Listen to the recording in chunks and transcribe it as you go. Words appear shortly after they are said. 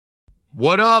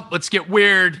What up? Let's get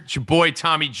weird. It's your boy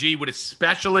Tommy G with a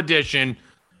special edition,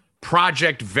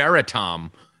 Project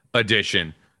Veritom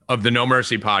edition of the No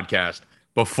Mercy podcast.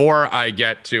 Before I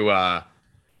get to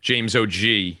James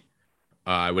OG,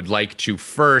 I would like to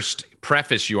first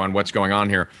preface you on what's going on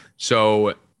here.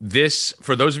 So this,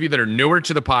 for those of you that are newer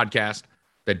to the podcast,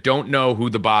 that don't know who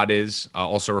the bot is,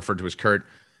 also referred to as Kurt,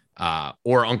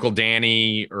 or Uncle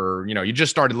Danny, or, you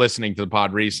just started listening to the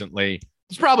pod recently,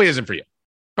 this probably isn't for you.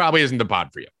 Probably isn't the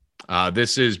pod for you.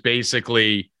 This is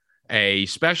basically a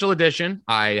special edition.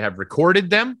 I have recorded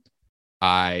them.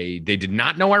 They did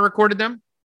not know I recorded them.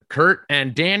 Kurt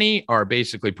and Danny are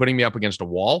basically putting me up against a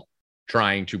wall,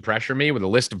 trying to pressure me with a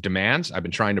list of demands. I've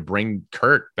been trying to bring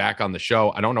Kurt back on the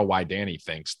show. I don't know why Danny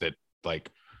thinks that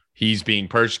he's being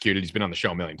persecuted. He's been on the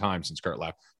show a million times since Kurt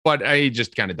left, but he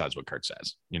just kind of does what Kurt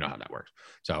says. You know how that works.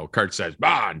 So Kurt says,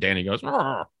 bah, and Danny goes,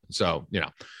 argh. So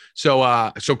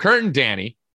Kurt and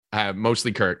Danny,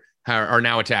 mostly Kurt, are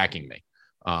now attacking me.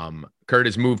 Kurt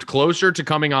has moved closer to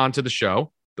coming on to the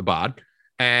show, the bod,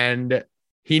 and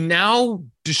he now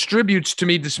distributes to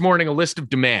me this morning a list of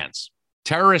demands,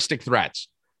 terroristic threats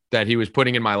that he was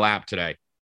putting in my lap today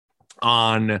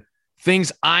on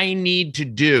things I need to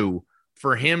do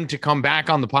for him to come back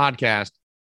on the podcast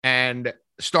and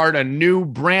start a new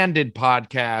branded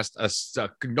podcast, a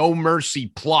No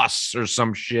Mercy Plus or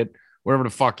some shit, whatever the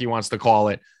fuck he wants to call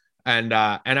it. And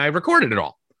I recorded it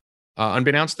all,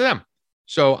 unbeknownst to them.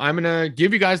 So I'm gonna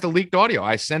give you guys the leaked audio.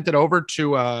 I sent it over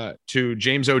to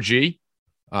James OG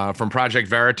from Project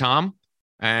Veritom,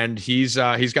 and he's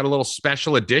got a little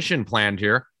special edition planned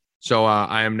here. So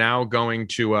I am now going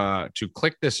to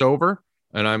click this over,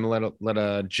 and I'm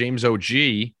let James OG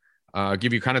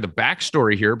give you kind of the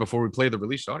backstory here before we play the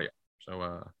released audio.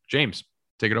 So James,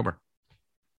 take it over.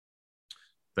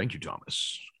 Thank you,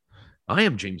 Thomas. I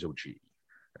am James OG.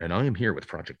 And I am here with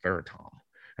Project Veritom,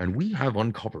 and we have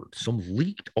uncovered some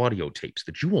leaked audio tapes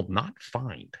that you will not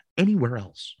find anywhere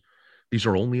else. These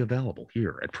are only available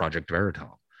here at Project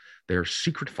Veritom. They are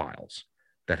secret files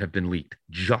that have been leaked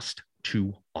just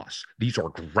to us. These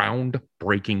are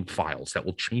groundbreaking files that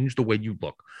will change the way you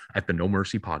look at the No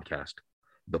Mercy podcast,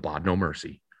 the Bod No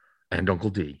Mercy, and Uncle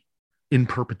D in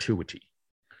perpetuity.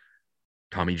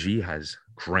 Tommy G has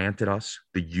granted us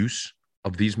the use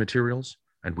of these materials,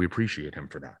 and we appreciate him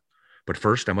for that. But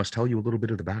first, I must tell you a little bit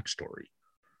of the backstory.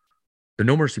 The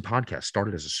No Mercy podcast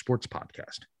started as a sports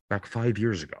podcast back 5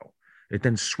 years ago. It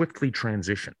then swiftly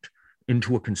transitioned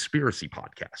into a conspiracy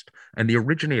podcast. And the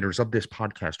originators of this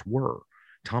podcast were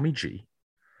Tommy G,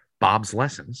 Bob's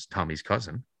Lessons, Tommy's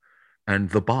cousin, and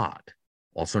The Bod,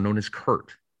 also known as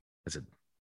Kurt, as a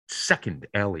second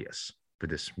alias for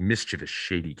this mischievous,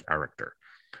 shady character.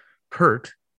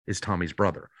 Kurt is Tommy's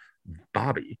brother.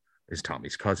 Bobby is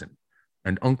Tommy's cousin,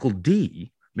 and Uncle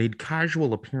D made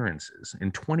casual appearances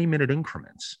in 20-minute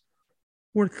increments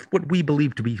with what we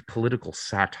believe to be political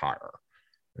satire.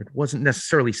 It wasn't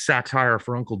necessarily satire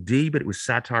for Uncle D, but it was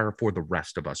satire for the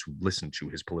rest of us who listened to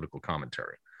his political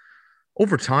commentary.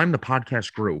 Over time, the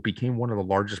podcast grew, became one of the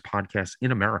largest podcasts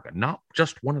in America, not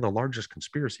just one of the largest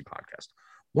conspiracy podcasts,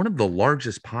 one of the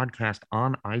largest podcasts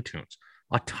on iTunes,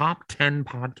 a top 10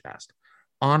 podcast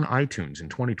on iTunes in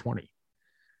 2020.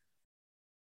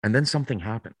 And then something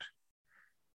happened.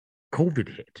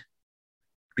 COVID hit.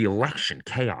 The election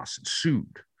chaos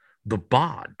ensued. The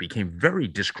Bod became very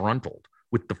disgruntled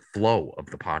with the flow of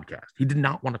the podcast. He did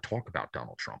not want to talk about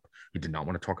Donald Trump. He did not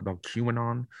want to talk about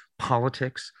QAnon,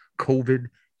 politics, COVID,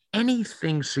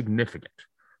 anything significant.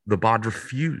 The Bod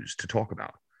refused to talk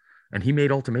about. And he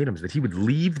made ultimatums that he would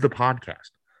leave the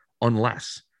podcast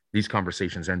unless these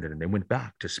conversations ended. And they went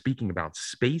back to speaking about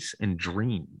space and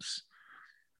dreams.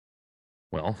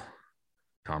 Well,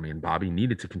 Tommy and Bobby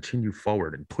needed to continue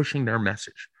forward and pushing their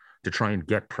message to try and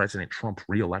get President Trump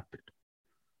reelected.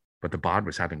 But the Bod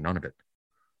was having none of it.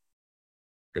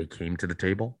 They came to the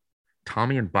table.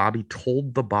 Tommy and Bobby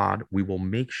told the Bod, we will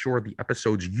make sure the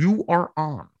episodes you are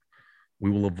on, we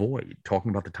will avoid talking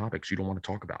about the topics you don't want to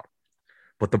talk about.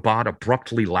 But the Bod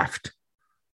abruptly left,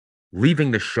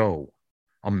 leaving the show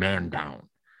a man down.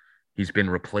 He's been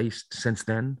replaced since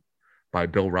then by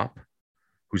Bill Rupp,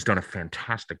 who's done a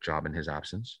fantastic job in his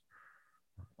absence.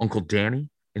 Uncle Danny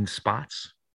in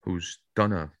spots, who's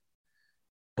done a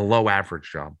below average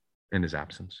job in his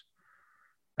absence.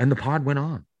 And the pod went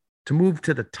on to move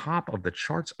to the top of the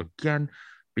charts again,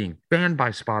 being banned by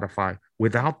Spotify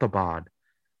without the Bod.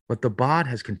 But the Bod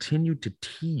has continued to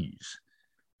tease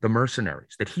the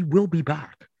mercenaries that he will be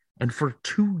back. And for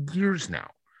 2 years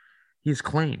now, he has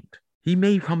claimed he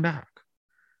may come back,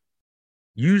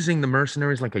 using the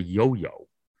mercenaries like a yo-yo.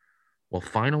 Well,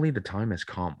 finally, the time has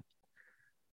come.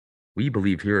 We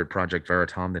believe here at Project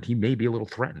Veritom that he may be a little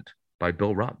threatened by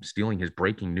Bill Rupp stealing his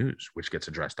breaking news, which gets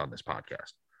addressed on this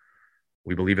podcast.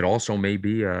 We believe it also may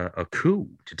be a coup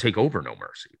to take over No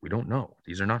Mercy. We don't know.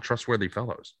 These are not trustworthy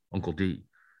fellows, Uncle D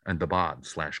and the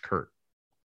Bod/Kurt.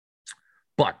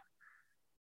 But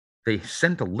they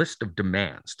sent a list of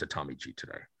demands to Tommy G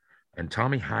today. And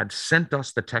Tommy had sent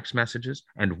us the text messages,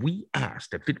 and we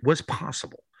asked if it was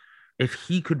possible, if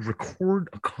he could record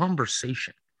a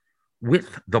conversation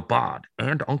with the Bod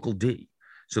and Uncle D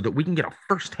so that we can get a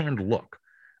firsthand look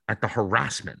at the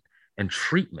harassment and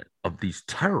treatment of these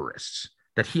terrorists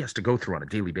that he has to go through on a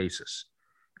daily basis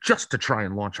just to try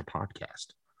and launch a podcast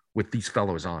with these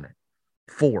fellows on it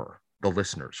for the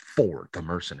listeners, for the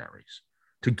mercenaries,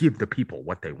 to give the people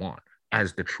what they want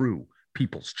as the true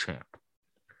people's champ.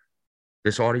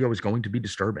 This audio is going to be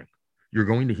disturbing. You're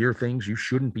going to hear things you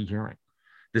shouldn't be hearing.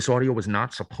 This audio was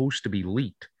not supposed to be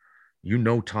leaked. You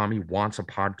know Tommy wants a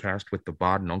podcast with the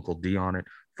Bod and Uncle D on it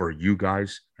for you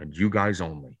guys and you guys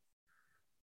only.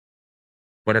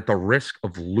 But at the risk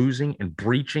of losing and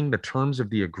breaching the terms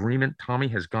of the agreement, Tommy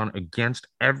has gone against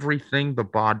everything the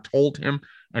Bod told him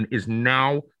and is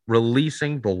now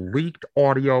releasing the leaked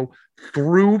audio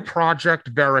through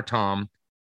Project Veritom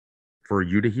for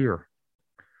you to hear.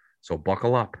 So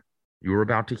buckle up. You're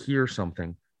about to hear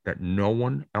something that no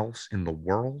one else in the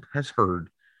world has heard.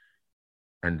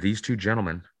 And these two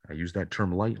gentlemen, I use that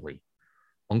term lightly,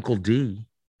 Uncle D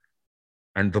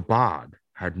and the Bod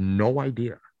had no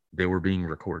idea they were being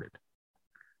recorded.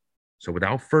 So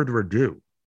without further ado,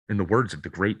 in the words of the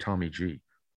great Tommy G,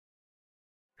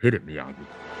 hit it, Miyagi.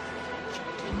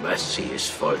 Mercy is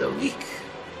for the weak.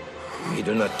 We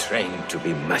do not train to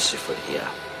be merciful here.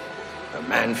 A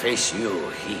man face you,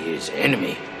 he is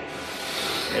enemy.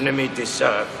 Enemy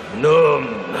deserve no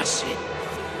mercy.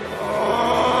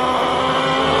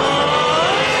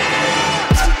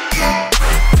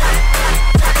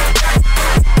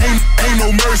 Ain't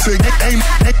no mercy.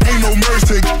 Ain't no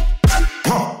mercy.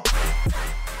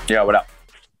 Yeah, what up?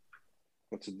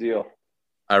 What's the deal?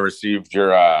 I received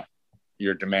your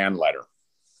demand letter.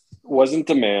 Wasn't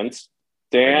demands.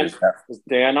 Dan, is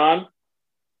Dan on?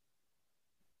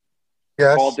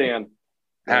 Yes. Call Dan.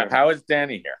 How is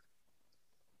Danny here?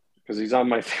 Because he's on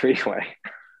my three-way.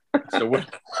 So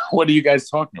what are you guys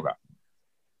talking about?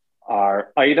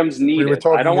 Our items needed. We were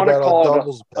talking I don't want to about call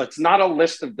it it's not a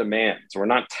list of demands. We're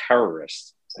not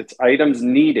terrorists. It's items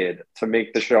needed to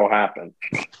make the show happen.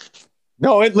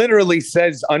 No, it literally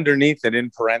says underneath it in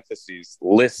parentheses,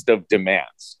 list of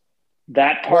demands.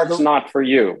 That part's not for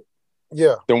you.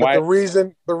 Yeah. Then but why? The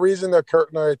reason that Kurt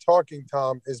and I are talking,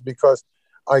 Tom, is because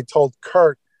I told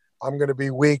Kurt I'm going to be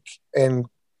weak in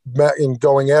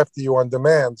going after you on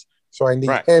demands. So I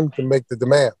need him to make the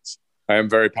demands. I am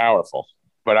very powerful,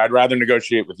 but I'd rather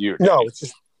negotiate with you. No, it's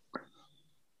just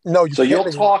no. So you'll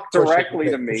talk directly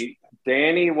to me.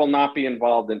 Danny will not be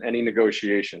involved in any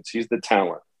negotiations. He's the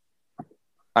talent.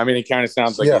 I mean, it kind of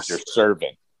sounds like he's your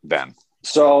servant then.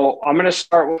 So I'm going to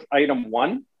start with item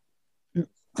one. You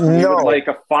would like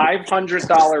a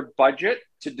 $500 budget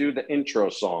to do the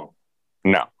intro song.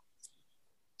 No.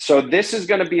 So this is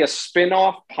going to be a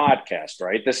spin-off podcast,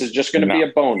 right? This is just going to be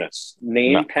a bonus.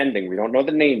 Name pending. We don't know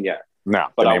the name yet. No.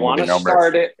 But I want to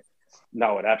start it.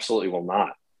 No, it absolutely will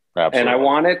not. Absolutely. And I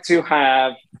want it to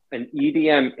have an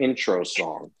EDM intro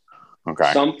song.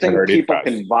 Okay. Something people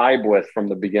can vibe with from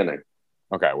the beginning.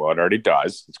 Okay, well, it already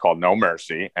does. It's called No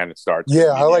Mercy, and it starts.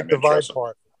 Yeah, I like the vibe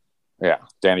part. Yeah,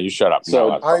 Danny, you shut up.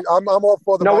 So I'm all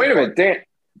for the. No, wait a minute,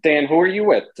 Dan. Who are you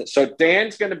with? So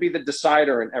Dan's going to be the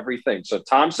decider in everything. So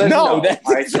Tom says no.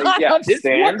 I say yes.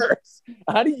 Dan,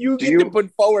 how do you get to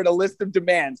put forward a list of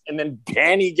demands and then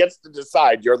Danny gets to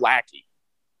decide? You're lackey.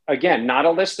 Again, not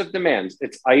a list of demands.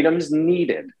 It's items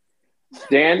needed.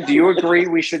 Dan, do you agree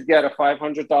we should get a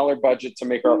 $500 budget to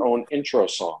make our own intro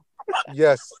song?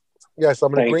 Yes. Yes,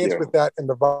 I'm in agreement with that and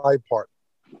the vibe part.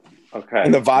 Okay.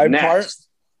 And the vibe part?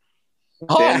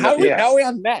 How are we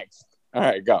on next? All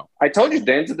right, go. I told you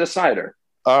Dan's a decider.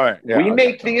 All right. Yeah, we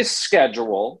make these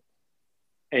schedule,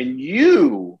 and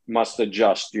you must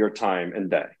adjust your time and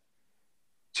day.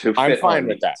 I'm fine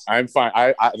with that. I'm fine.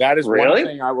 I that is one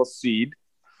thing I will cede.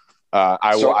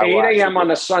 I will 8 a.m.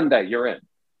 on a Sunday, you're in.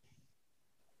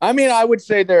 I mean, I would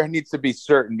say there needs to be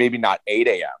certain, maybe not 8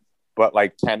 a.m., but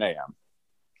like 10 a.m.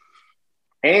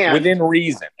 And within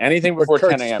reason, anything before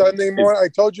 10 a.m. Sunday morning. I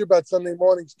told you about Sunday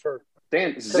mornings, Kurt.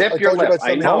 Dan, zip your lip.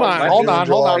 I know. Hold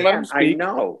on. Let him speak. I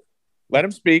know. Let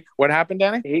him speak. What happened,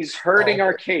 Danny? He's hurting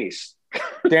our case.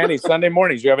 Danny, Sunday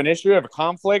mornings, you have an issue? You have a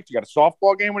conflict? You got a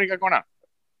softball game? What do you got going on?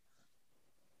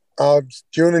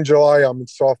 June and July, I'm in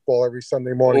softball every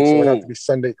Sunday morning, so it would have to be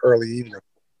Sunday early evening.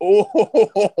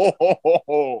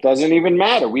 Oh, doesn't even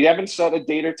matter. We haven't set a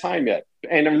date or time yet.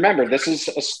 And remember, this is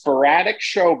a sporadic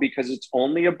show because it's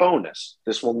only a bonus.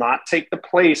 This will not take the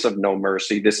place of No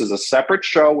Mercy. This is a separate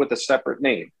show with a separate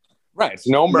name. Right. It's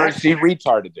No Mercy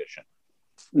Retard Edition.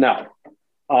 No.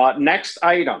 Next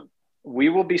item. We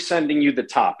will be sending you the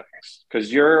topics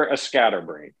because you're a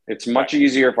scatterbrain. It's much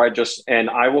easier if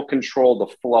I will control the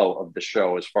flow of the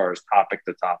show as far as topic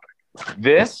to topic.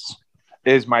 This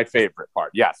is my favorite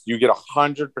part. Yes, you get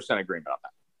 100% agreement on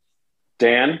that.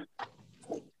 Dan?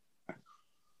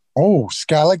 Oh,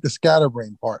 I like the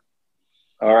scatterbrain part.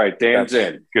 All right, Dan's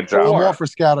in. Good job. I'm all for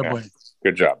scatterbrain.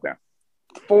 Yeah. Good job, Dan.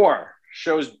 4,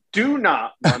 shows do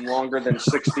not run longer than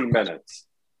 60 minutes.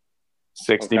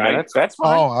 60 minutes? That's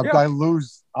fine. Oh, I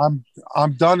lose. I'm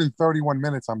done in 31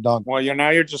 minutes. I'm done. Well,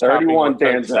 you're just 31.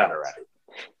 Dan's out already.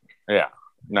 Yeah,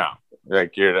 no,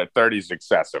 like you're at 30 is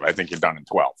excessive. I think you're done in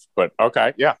 12. But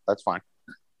okay, yeah, that's fine.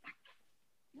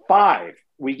 5,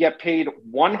 we get paid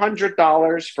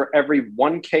 $100 for every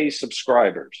 1K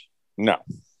subscribers. No.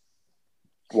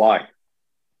 Why?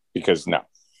 Because no.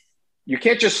 You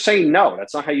can't just say no.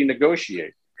 That's not how you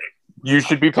negotiate. You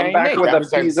should be paying Come back me. with a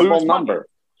feasible number.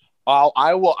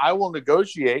 I will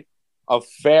negotiate a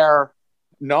fair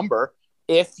number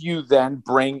if you then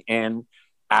bring in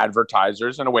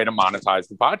advertisers and a way to monetize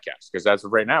the podcast. Because as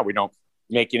of right now, we don't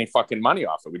make any fucking money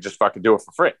off it. We just fucking do it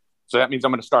for free. So that means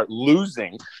I'm going to start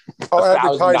losing.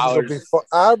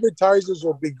 Advertisers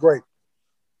will be great.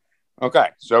 Okay,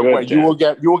 so you will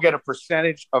get a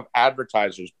percentage of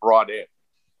advertisers brought in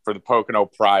for the Pocono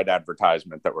Pride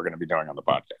advertisement that we're going to be doing on the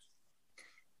podcast.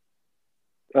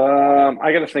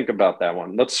 I got to think about that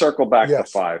one. Let's circle back to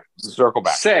 5. Circle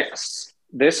back. 6.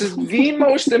 This is the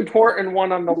most important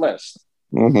one on the list.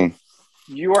 Mm-hmm.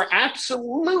 You are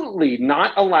absolutely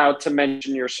not allowed to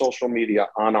mention your social media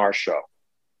on our show.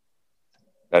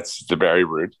 That's very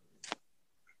rude.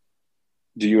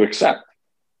 Do you accept?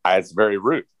 It's very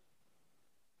rude.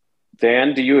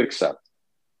 Dan, do you accept?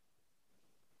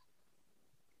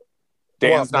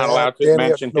 Dan's not allowed to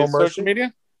mention his social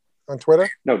media? On Twitter?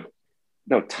 No,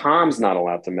 Tom's not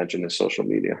allowed to mention his social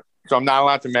media. So I'm not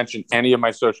allowed to mention any of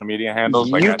my social media handles?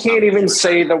 You can't even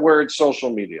say the word social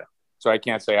media. So I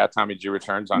can't say at Tommy G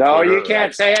Returns on Twitter? No, Twitter, you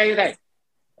can't say anything.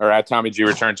 Or at Tommy G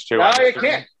Returns too? No, you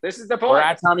can't. This is the point. Or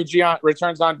at Tommy G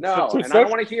Returns on No, and I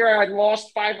don't want to hear I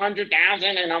lost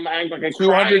 500,000 and I'm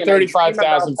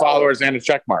 235,000 followers and a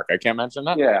check mark. I can't mention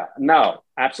that? Yeah, no,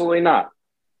 absolutely not.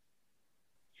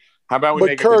 How about we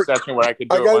make Kurt, a session where I could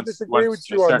do I gotta disagree with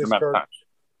you on this, Kurt.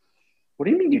 What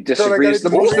do you mean you disagree? It's the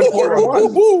most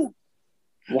important one.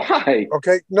 Why?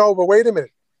 Okay, no, but wait a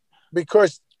minute.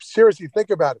 Because seriously, think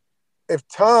about it. If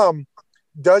Tom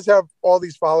does have all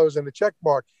these followers and a check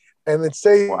mark, and then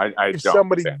say if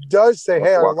somebody does say,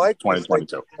 "Hey, I like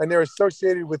 2022," and they're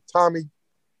associated with Tommy,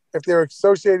 if they're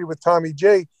associated with Tommy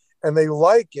J and they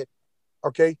like it,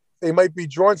 okay, they might be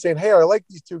drawn saying, "Hey, I like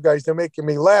these two guys. They're making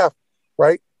me laugh,"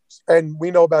 right? And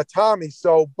we know about Tommy,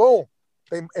 so boom,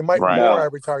 it might be more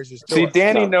advertisers. See,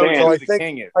 Danny knows who the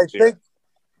king is. I think.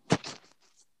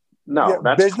 No,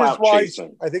 that's business-wise,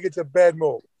 I think it's a bad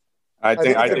move. I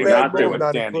do not agree with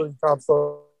Danny. Tom's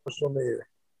social media.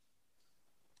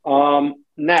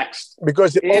 Next,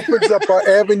 because it opens up our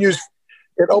avenues.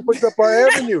 It opens up our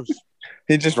avenues.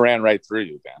 He just ran right through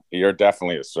you, Dan. You're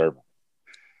definitely a servant.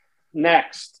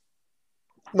 Next,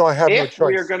 no, I have no choice. If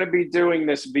we are going to be doing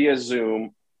this via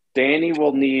Zoom, Danny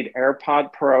will need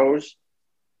AirPod Pros,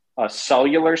 a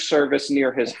cellular service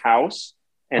near his house,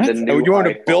 and a new you want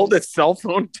iPhone. To build a cell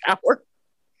phone tower?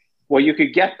 Well, you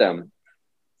could get them.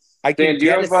 I can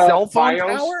get a cell phone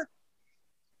tower?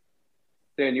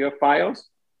 Dan, you have Fios?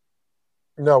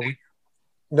 No. He's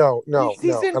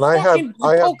in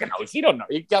Poconos. You don't know.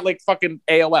 You got like fucking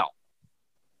AOL.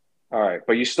 All right,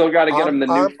 but you still got to get him the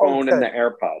new phone and the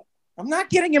AirPod. I'm not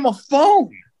getting him a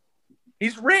phone.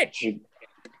 He's rich.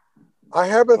 I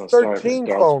have a 13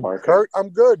 phone, Kurt. I'm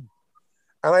good.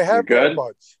 And I have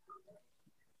AirPods.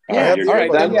 Yeah, all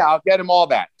right, then I'll get him all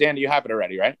that. Dan, you have it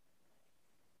already, right?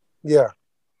 Yeah.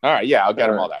 All right, yeah, I'll get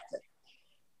him all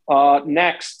that.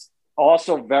 Next,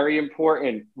 also very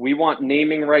important, we want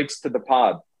naming rights to the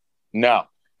pod. No.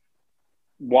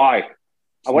 Why?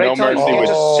 What no mercy. You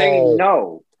just say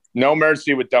no. No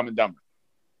mercy with Dumb and Dumber.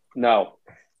 No.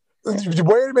 Wait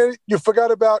a minute. You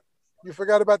forgot about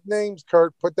names,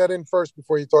 Kurt. Put that in first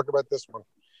before you talk about this one.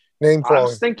 Name calling. I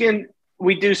was thinking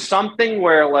we do something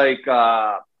where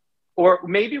or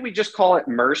maybe we just call it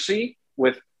Mercy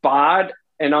with Bod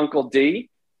and Uncle D.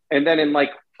 And then in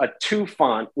like a 2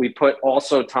 font, we put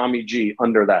also Tommy G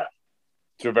under that.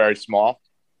 So very small?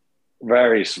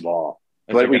 Very small.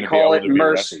 but we call it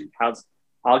mercy.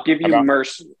 I'll give you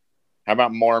mercy. How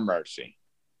about more mercy?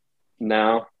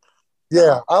 No.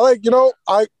 Yeah,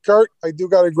 Kurt, I do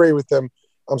got to agree with him.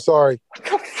 I'm sorry.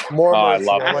 More mercy.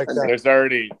 I love I like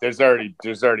that. There's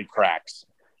already cracks.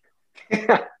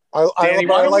 I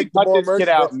like the more mercy. Get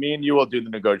out. Me and you will do the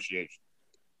negotiation.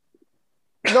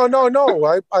 No.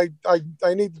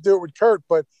 I need to do it with Kurt,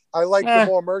 but I like the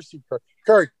more mercy,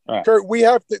 Kurt. Kurt, we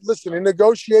have to listen. In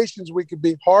negotiations, we could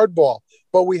be hardball,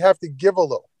 but we have to give a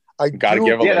little. Gotta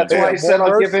give a little. That's why I said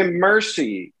I'll give him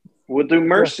mercy. We'll do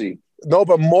mercy. No,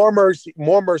 but more mercy.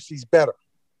 More mercy's better.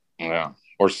 Yeah,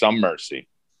 or some mercy.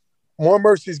 More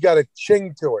mercy's got a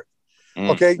ching to it.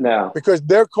 Okay? No. Because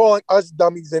they're calling us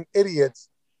dummies and idiots.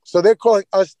 So they're calling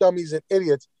us dummies and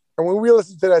idiots. And when we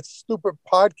listen to that stupid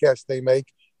podcast they make,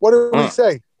 what do we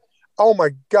say? Oh my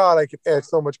God, I could add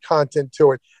so much content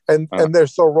to it. And they're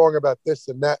so wrong about this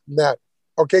and that and that.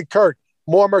 Okay, Kurt,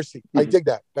 more mercy. I dig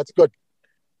that. That's good.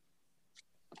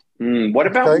 What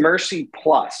about Mercy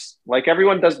Plus? Like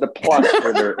everyone does the Plus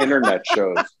for their internet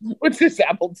shows. What's this,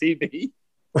 Apple TV?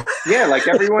 Yeah, like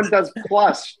everyone does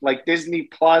Plus, like Disney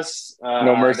Plus.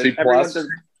 No Mercy Plus.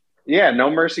 No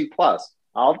Mercy Plus.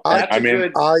 I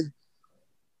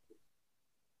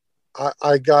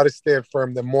got to stand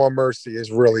firm that more mercy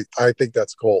is really, I think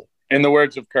that's cool. In the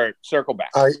words of Kurt, circle back.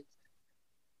 All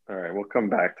right, we'll come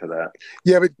back to that.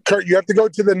 Yeah, but Kurt, you have to go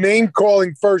to the name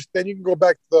calling first, then you can go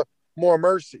back to the more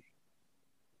mercy.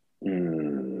 I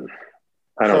don't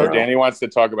know. Danny wants to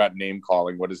talk about name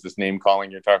calling. What is this name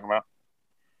calling you're talking about?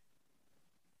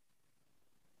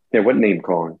 Yeah, what name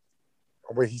calling?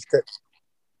 Where he's got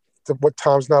what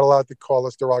Tom's not allowed to call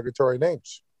us derogatory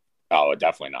names. Oh,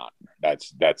 definitely not.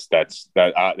 That's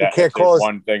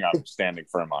one thing I'm standing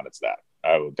firm on. It's that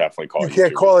I will definitely call you. You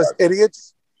can't call us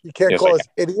idiots. You can't call us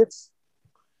idiots.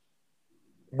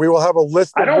 We will have a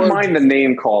list. I don't mind the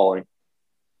name calling.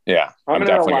 Yeah, I'm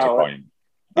definitely going to call you.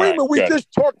 Wait, but we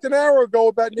just talked an hour ago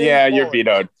about name calling. You're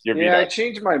vetoed. I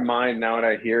changed my mind now that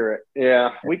I hear it.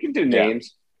 Yeah, we can do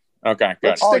names. Yeah. Okay,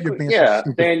 good.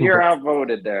 Dan, you're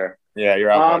outvoted there. Yeah,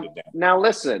 you're outvoted, Dan. Now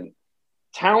listen,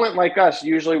 talent like us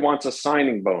usually wants a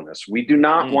signing bonus. We do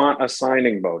not want a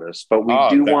signing bonus, but we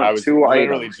do want 2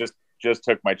 items. Literally just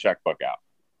took my checkbook out.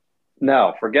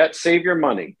 No, save your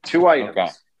money. 2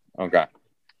 items. Okay.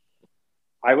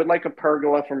 I would like a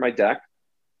pergola for my deck.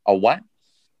 A what?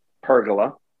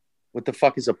 Pergola. What the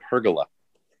fuck is a pergola?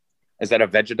 Is that a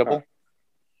vegetable?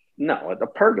 No, the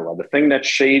pergola, the thing that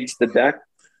shades the deck.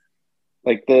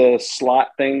 Like the slot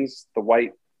things, the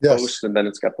white post, and then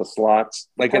it's got the slots.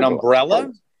 Like an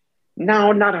umbrella?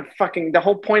 No, not a fucking... The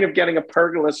whole point of getting a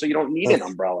pergola so you don't need an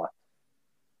umbrella.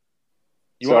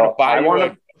 You want to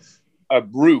buy a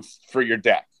roof for your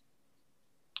deck?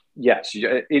 Yes.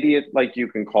 Idiot like you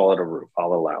can call it a roof.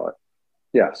 I'll allow it.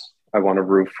 Yes. I want a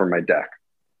roof for my deck.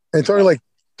 It's only like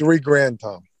 $3,000,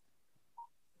 Tom.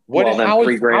 How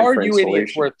are you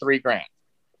idiots worth $3,000?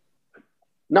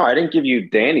 No, I didn't give you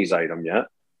Danny's item yet.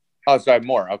 Oh, so I have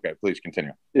more. Okay, please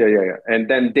continue. Yeah. And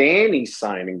then Danny's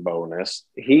signing bonus,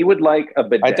 he would like a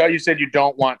bidet. I thought you said you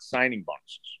don't want signing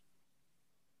bonuses.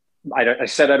 I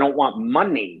said I don't want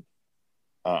money.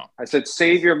 Oh. I said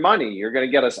save your money. You're going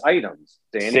to get us items.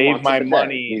 Danny save my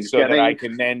money that I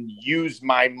can then use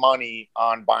my money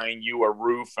on buying you a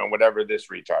roof and whatever this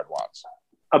retard wants.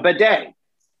 A bidet.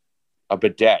 A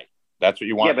bidet. That's what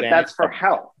you want. Yeah, but Danny? That's for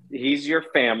health. He's your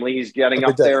family. He's getting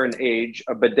up there in age.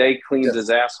 A bidet cleans his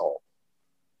asshole.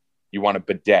 You want a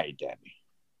bidet, Danny?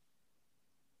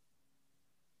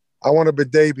 I want a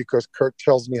bidet because Kurt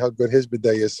tells me how good his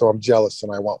bidet is, so I'm jealous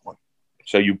and I want one.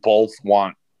 So you both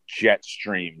want jet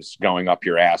streams going up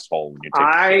your asshole when you take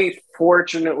I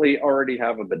fortunately already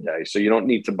have a bidet, so you don't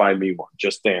need to buy me one.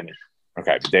 Just Danny.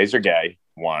 Okay, bidets are gay.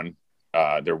 One.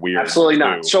 They're weird. Absolutely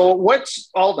not. So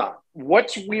hold on.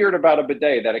 What's weird about a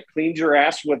bidet? That it cleans your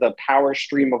ass with a power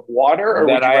stream of water, or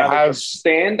would you rather just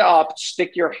stand up,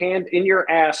 stick your hand in your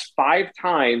ass 5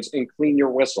 times, and clean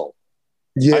your whistle?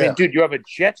 Yeah, I mean, dude, you have a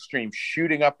jet stream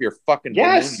shooting up your fucking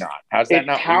balloon knot. How's that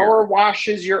not power weird?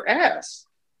 washes your ass.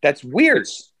 That's weird.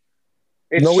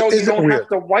 It's so you don't have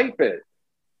to wipe it.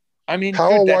 I mean,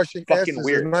 power washing fucking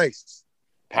weird. Nice.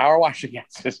 Power washing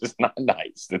asses is not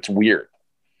nice. That's weird.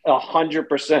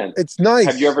 100%. It's nice.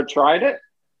 Have you ever tried it?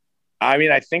 I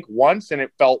mean, I think once, and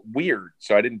it felt weird,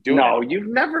 so I didn't do it. No, you've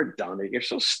never done it. You're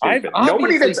so stupid.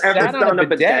 Nobody that's ever done a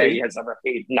bidet has ever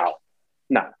paid. No,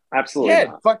 absolutely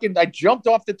not. Fucking, I jumped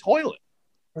off the toilet.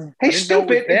 Hey,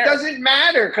 stupid! It doesn't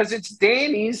matter because it's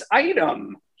Danny's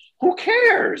item. Who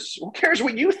cares? Who cares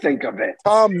what you think of it?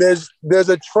 Tom, there's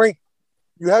a train.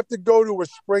 You have to go to a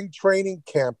spring training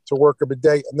camp to work a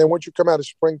bidet, and then once you come out of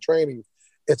spring training,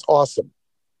 It's awesome.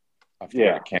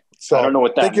 Yeah. So I don't know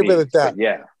what that think means. of it at that.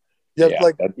 Yeah. You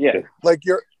have like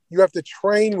you have to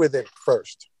train with it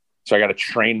first. So I got to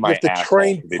train my asshole. You have to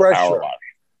train pressure.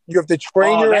 You have to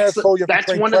train your asshole.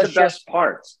 That's one of the best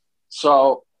parts.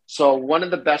 So one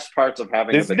of the best parts of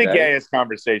having this is the gayest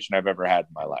conversation I've ever had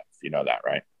in my life. You know that,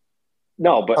 right?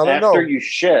 No, but after you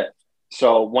shit,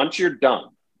 so once you're done,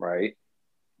 right,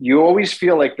 you always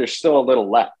feel like there's still a little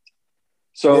left.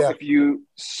 So if you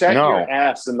set your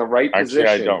ass in the right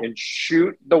position and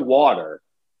shoot the water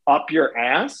up your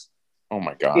ass, oh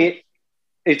my God,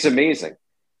 it's amazing.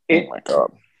 Oh my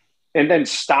God. And then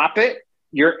stop it.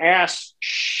 Your ass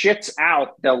shits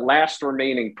out the last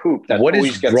remaining poop. What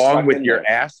is wrong with your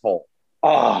asshole?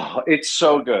 Oh, it's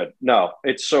so good. No,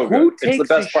 it's so good. It's the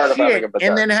best part of having a bidet.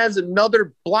 And then has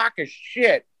another block of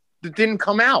shit that didn't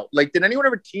come out. Like, did anyone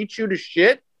ever teach you to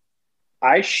shit?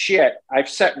 I shit. I've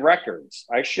set records.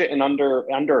 I shit in under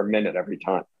a minute every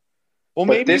time. Well,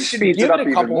 but maybe you should give it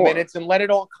a couple minutes and let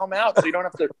it all come out so you don't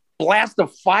have to blast a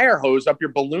fire hose up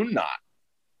your balloon knot.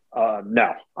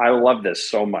 No, I love this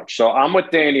so much. So I'm with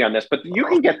Danny on this, but you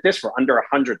can get this for under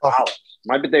 $100.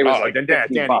 My bidet was like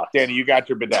Danny, you got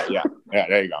your bidet. Yeah,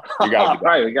 there you go. You got it.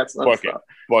 Right, we got some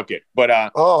book it. But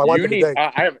I want the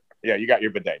bidet. You got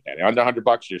your bidet, Danny. Under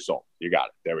 $100, you're sold. You got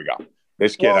it. There we go.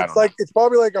 This kid, it's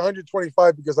probably like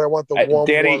 125 because I want the warm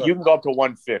Danny, water. you can go up to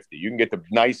 150. You can get the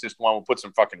nicest one. We'll put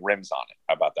some fucking rims on it.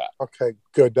 How about that? Okay,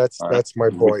 good. That's my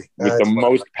boy. With the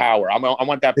most power. I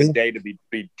want that bidet to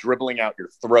be dribbling out your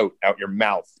throat, out your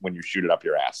mouth when you shoot it up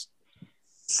your ass.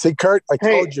 See, Kurt, I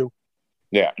told you.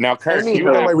 Yeah. Now, Kurt,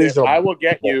 I will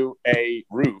get you a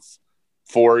roof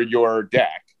for your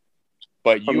deck,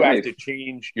 but you have to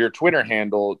change your Twitter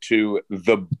handle to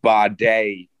the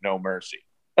Bidet No Mercy.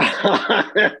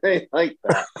 I like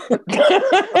that.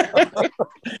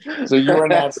 So you are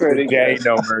not the gay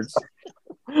No Mercy.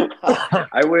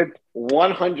 I would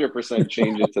 100%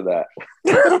 change it to that.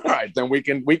 All right, then we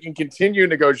can continue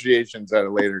negotiations at a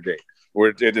later date where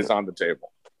it is on the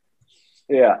table.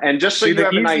 Yeah, and just so you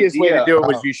have an idea, the easiest way to do it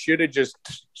was you should have just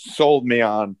sold me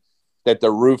on that the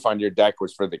roof on your deck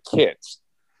was for the kids.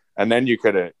 And then you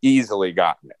could have easily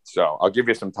gotten it. So I'll give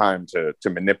you some time to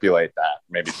manipulate that.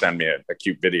 Maybe send me a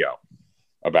cute video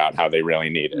about how they really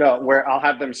need it. No, where I'll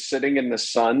have them sitting in the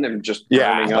sun and just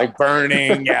burning up.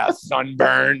 Burning,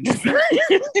 sunburned.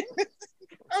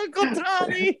 Uncle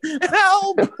Tommy,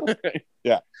 help!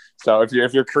 Yeah. So if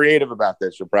you're creative about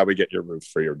this, you'll probably get your roof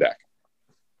for your deck.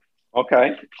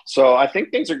 Okay. So I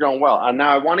think things are going well. And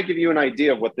now I want to give you an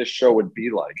idea of what this show would be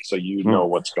like so you know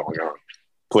what's going on.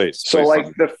 Please. So,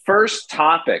 the first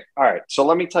topic. All right. So,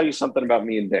 let me tell you something about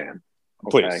me and Dan.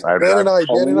 Okay? Please. Dan and I.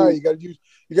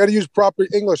 You got to use proper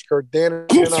English, Kurt. Dan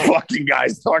and I. Fucking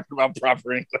guys talking about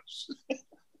proper English.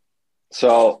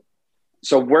 So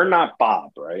we're not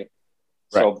Bob, right?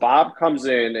 So Bob comes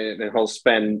in and he'll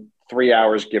spend 3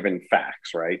 hours giving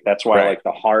facts, right? That's why like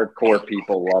the hardcore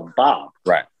people love Bob,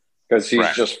 right? Because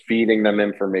he's just feeding them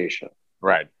information,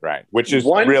 right? Which is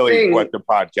really what the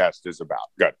podcast is about.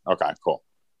 Good. Okay. Cool.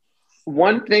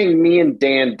 One thing me and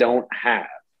Dan don't have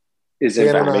is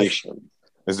information.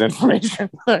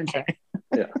 Okay.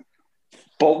 Yeah.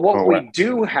 But what we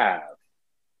do have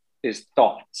is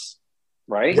thoughts,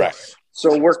 right? Right.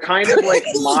 So we're kind of like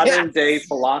modern day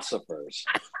philosophers.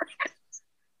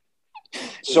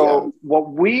 So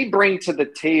what we bring to the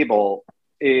table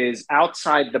is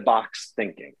outside the box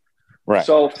thinking. Right.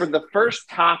 So for the first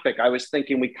topic, I was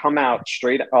thinking we come out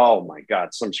straight. Oh my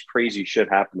God, some crazy shit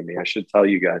happened to me. I should tell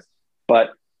you guys.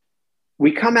 But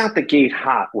we come out the gate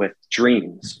hot with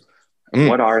dreams.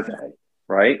 What are they?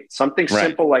 Right? Something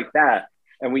simple like that.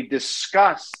 And we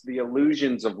discuss the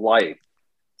illusions of life.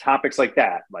 Topics like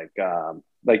that.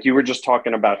 Like you were just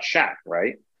talking about Shaq,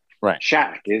 right? Right.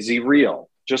 Shaq, is he real?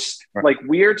 Just like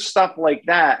weird stuff like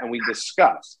that. And we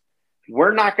discuss.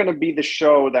 We're not going to be the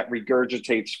show that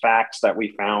regurgitates facts that we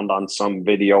found on some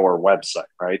video or website,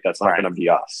 right? That's not going to be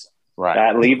us.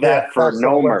 Right. Leave that for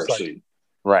No Mercy.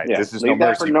 Right. Yeah, this is No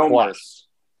Mercy Plus.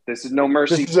 This is No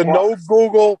Mercy. This is a no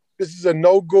Google. This is a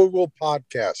no Google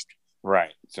podcast. Right.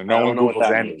 So no one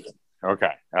Googles anything.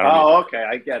 Okay. Okay.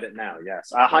 I get it now.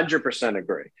 Yes. 100%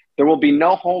 agree. There will be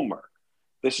no homework.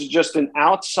 This is just an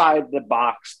outside the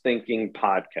box thinking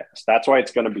podcast. That's why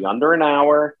it's going to be under an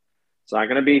hour. It's not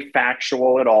going to be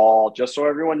factual at all. Just so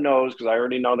everyone knows, because I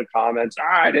already know the comments.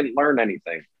 I didn't learn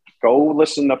anything. Go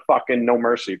listen to fucking No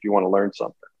Mercy if you want to learn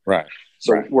something. Right.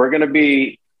 So we're going to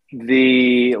be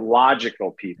the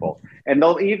logical people. And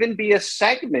there'll even be a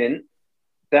segment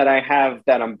that I have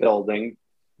that I'm building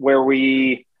where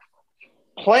we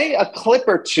Play a clip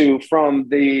or two from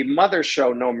the Mother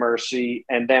Show, No Mercy,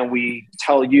 and then we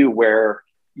tell you where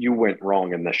you went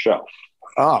wrong in the show.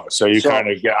 Oh, so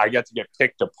I get to get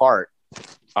picked apart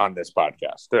on this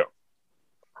podcast too.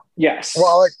 Yes.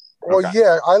 Well, Okay.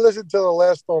 yeah, I listened to the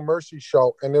last No Mercy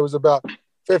show, and there was about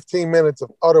 15 minutes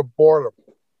of utter boredom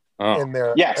in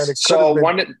there. Yes. And it So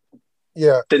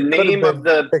the name of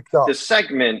the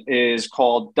segment is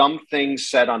called "Dumb Things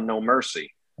Said on No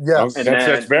Mercy." Yes,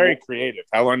 that's very creative.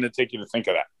 How long did it take you to think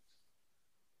of that?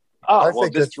 I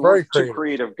think that's very creative. Two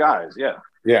creative guys. Yeah.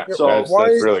 Yeah. So that's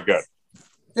really good.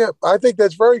 Yeah, I think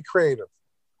that's very creative.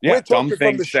 Yeah, dumb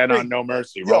things said on No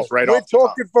Mercy. Rolls right we're off. We're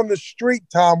talking from the street,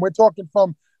 Tom. We're talking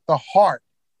from the heart.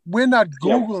 We're not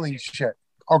Googling shit,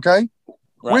 okay?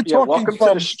 Right. We're talking welcome from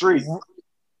to the street.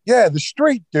 Yeah, the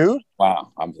street, dude.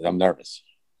 Wow, I'm nervous.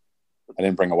 I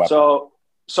didn't bring a weapon.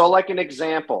 So like an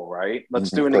example, right? Let's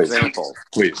do an example.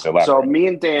 Please elaborate. So me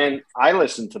and Dan, I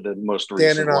listened to the most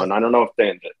recent one. I don't know if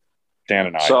Dan did. Dan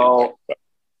and I.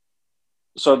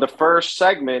 So the first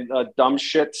segment, dumb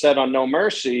shit said on No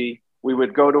Mercy, we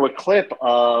would go to a clip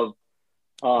of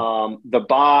the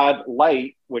Bod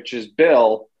Light, which is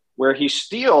Bill, where he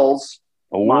steals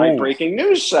my breaking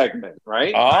news segment,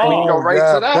 right? Oh, we can go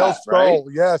right to that. Bill stole,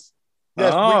 right? Yes. Oh,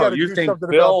 we gotta you do think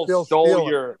Bill stole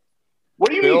your... What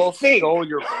do you mean think? Stole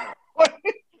your...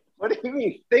 What do you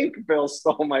mean think Bill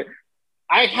stole my...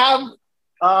 I have,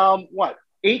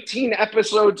 18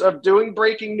 episodes of doing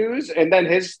breaking news, and then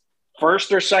his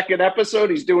first or second episode,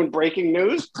 he's doing breaking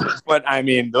news. But I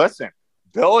mean, listen,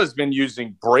 Bill has been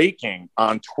using breaking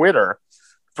on Twitter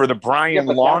for the Brian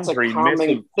Laundrie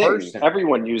missing person.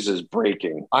 Everyone uses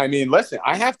breaking. I mean, listen,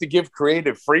 I have to give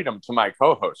creative freedom to my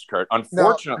co-host, Kurt.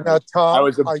 Unfortunately, Tom, I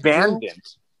was abandoned.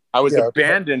 I was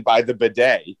abandoned by the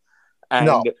bidet.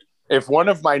 And if one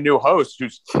of my new hosts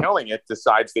who's killing it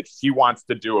decides that he wants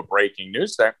to do a breaking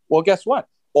news thing, well, guess what?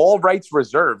 All rights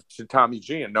reserved to Tommy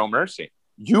G and No Mercy.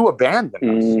 You abandoned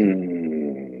us.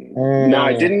 No,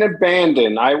 I didn't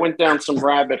abandon. I went down some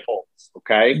rabbit holes,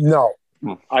 okay? No.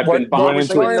 I've been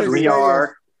bouncing the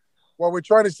 3R. What we're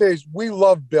trying to say is we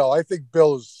love Bill. I think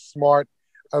Bill is smart.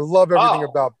 I love everything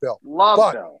about Bill.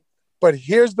 Bill. But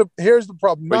here's the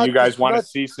problem. But you guys want to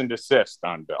cease and desist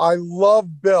on Bill. I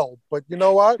love Bill, but you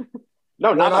know what?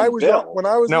 No, not on Bill. When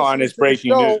I was on his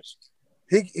breaking news.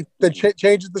 They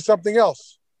changed it to something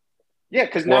else. Yeah,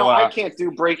 because now I can't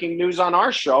do breaking news on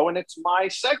our show, and it's my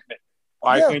segment.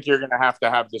 I think you're going to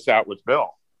have this out with Bill.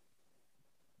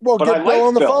 Well, but get Bill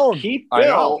on the phone. Keep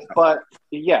Bill, but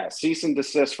cease and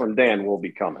desist from Dan will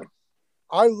be coming.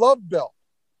 I love Bill.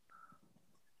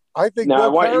 I think now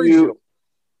Bill carries you.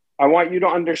 I want you to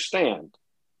understand.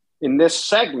 In this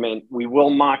segment, we will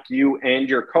mock you and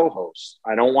your co-host.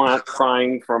 I don't want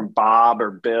crying from Bob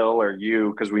or Bill or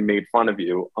you because we made fun of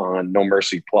you on No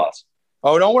Mercy Plus.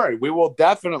 Oh, don't worry. We will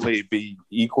definitely be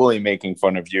equally making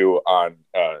fun of you on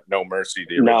No Mercy.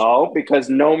 No, because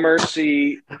No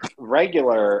Mercy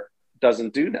regular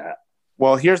doesn't do that.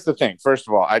 Well, here's the thing. First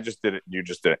of all, I just did it. You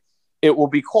just did it. It will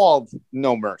be called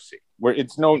No Mercy, where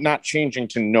it's not changing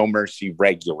to No Mercy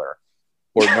regular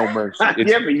or No Mercy.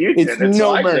 Yeah, but you did it.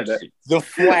 No Mercy, the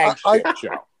flagship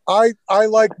show. I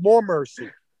like More Mercy.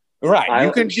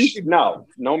 Right.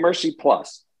 No Mercy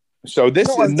Plus. So this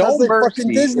is No Mercy,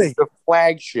 Disney. Is the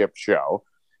flagship show,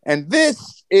 and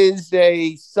this is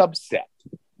a subset.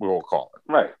 We will call it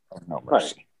right. No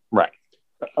Mercy, right?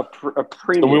 A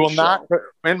premium. So we will show. not.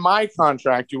 In my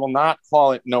contract, you will not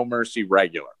call it No Mercy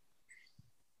regular.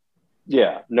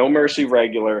 Yeah, No Mercy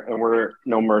regular, and we're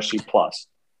No Mercy Plus.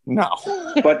 No,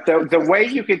 but the way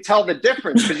you could tell the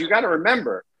difference, because you got to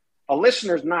remember, a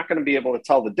listener's not going to be able to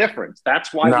tell the difference.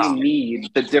 That's why we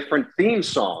need the different theme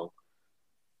song.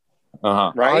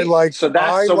 Right.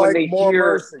 When they More hear,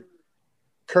 Mercy.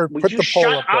 Kurt, put the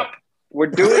poll up. We're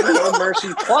doing No Mercy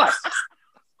Plus.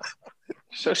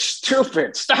 So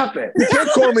stupid. Stop it. You can't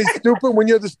call me stupid when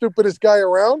you're the stupidest guy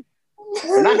around.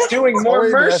 We're not doing More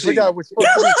Mercy.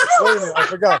 I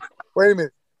forgot. Wait a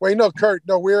minute. Wait, no, Kurt.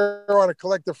 No, we're on a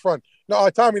collective front. No,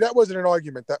 Tommy, that wasn't an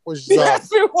argument. That was.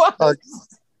 Yes, it was.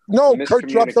 No, Kurt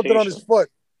dropped something on his foot.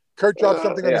 Kurt dropped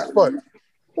something on his foot.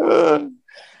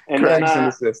 And cracks in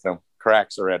the system.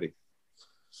 Cracks already.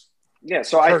 Yeah,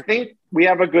 so I think we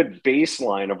have a good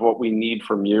baseline of what we need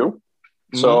from you.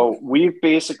 So we've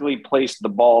basically placed the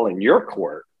ball in your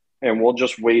court, and we'll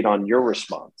just wait on your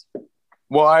response.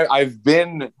 Well, I've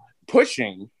been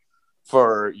pushing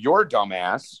for your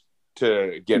dumbass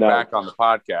to get back on the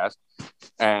podcast,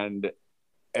 and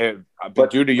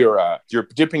due to you're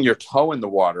dipping your toe in the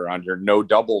water on your no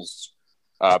doubles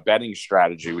betting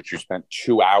strategy, which you spent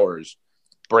 2 hours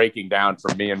breaking down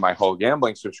for me and my whole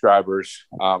gambling subscribers,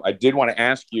 I did want to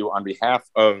ask you on behalf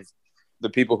of the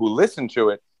people who listen to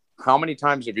it, how many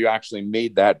times have you actually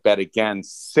made that bet again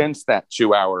since that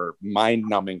 2-hour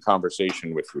mind-numbing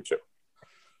conversation with you two?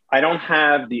 I don't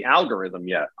have the algorithm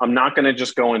yet. I'm not going to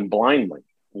just go in blindly.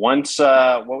 Once,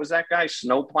 what was that guy?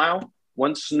 Snowplow?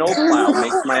 Once Snowplow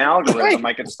makes my algorithm,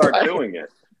 I can start doing it.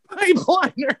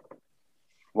 Pipeliner.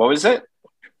 What was it?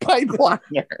 Pipeliner.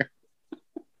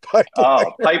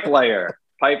 Oh, pipe layer.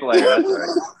 That's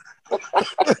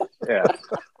right. Yeah.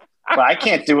 But I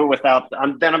can't do it without,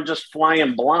 then I'm just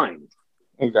flying blind.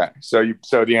 Okay. So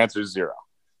the answer is 0.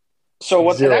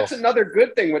 So that's another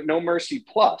good thing with No Mercy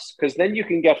Plus, because then you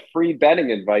can get free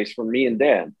betting advice from me and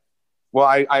Dan. Well,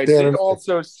 I did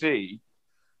also see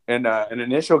in an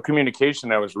initial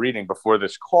communication I was reading before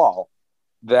this call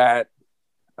that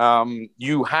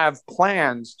you have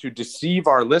plans to deceive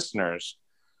our listeners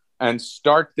and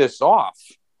start this off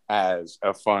as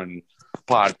a fun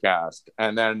podcast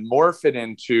and then morph it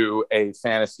into a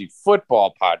fantasy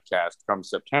football podcast come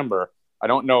September. I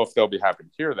don't know if they'll be happy to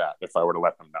hear that if I were to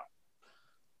let them know.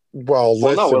 Well,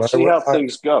 listen, we'll see how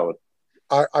things go.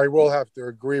 I will have to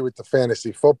agree with the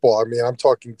fantasy football. I mean, I'm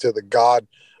talking to the god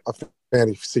of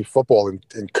fantasy football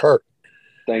in Kurt.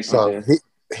 Thanks, so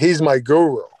he's my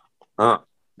guru. Now,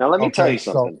 let me tell you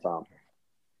something, Tom.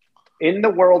 In the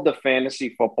world of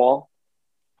fantasy football,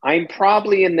 I'm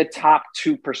probably in the top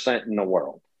 2% in the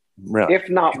world, really? If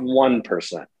not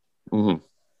 1%. Mm-hmm.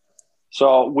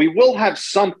 So we will have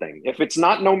something. If it's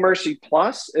not No Mercy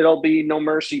Plus, it'll be No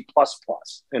Mercy Plus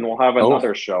Plus. And we'll have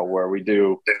another show where we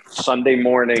do Sunday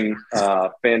morning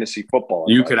fantasy football.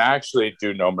 You could actually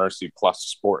do No Mercy Plus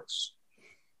Sports.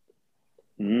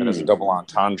 And as a double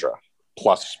entendre.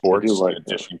 Plus Sports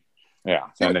edition. Yeah.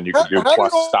 And then you can do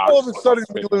Plus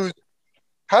Stocks.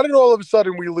 How did all of a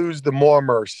sudden we lose the More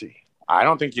Mercy? I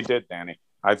don't think you did, Danny.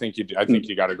 I think you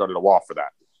got to go to the wall for that.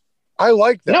 I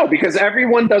like that. No, because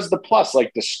everyone does the plus,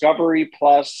 like Discovery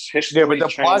Plus, History Channel. Yeah, but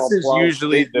the plus is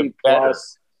usually the better.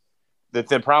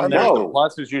 The problem is the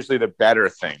plus is usually the better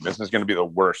thing. This is going to be the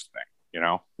worst thing, you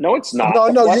know? No, it's not.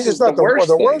 No, it's not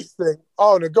the worst thing.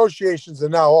 Oh, negotiations are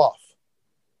now off.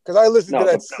 Because I listened to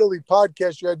that silly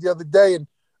podcast you had the other day, and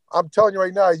I'm telling you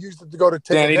right now, I used it to go to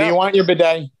take Danny, do you want your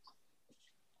bidet?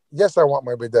 Yes, I want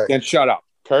my bidet. Then shut up,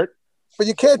 Kurt. But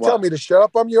you can't tell me to shut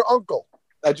up. I'm your uncle.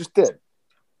 I just did.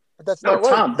 But that's not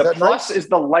right. Tom, the plus is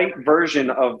the light version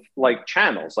of like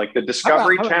channels, like the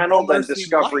Discovery Channel, then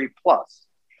Discovery Plus.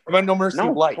 How about No Mercy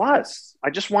Light? Plus. I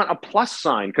just want a plus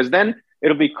sign because then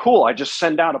it'll be cool. I just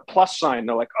send out a plus sign.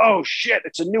 They're like, oh shit,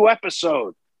 it's a new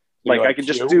episode. Like I could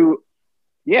just do,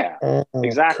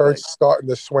 exactly. Kurt's starting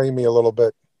to sway me a little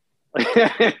bit. You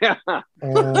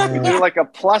do like a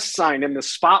plus sign in the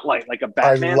spotlight, like a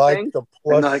Batman thing. The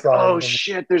plus and like, sign. oh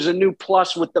shit, there's a new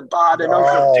plus with the bot and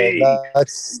Uncle D.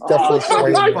 That's definitely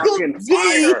swaying.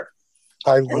 Fire.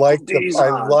 I like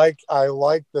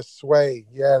the sway.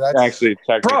 Yeah, that's actually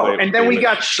bro. And then we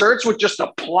got shirts with just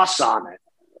a plus on it.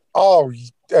 Oh,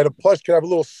 and a plus could have a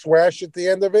little swash at the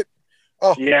end of it.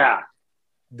 Oh, yeah,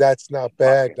 that's not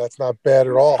bad. That's not bad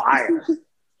at all. Fire.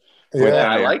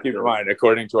 Yeah, I like keep in mind,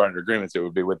 according to our agreements, it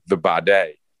would be with the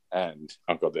Bidet and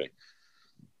Uncle D.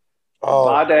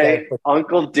 Bidet,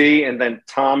 Uncle D, and then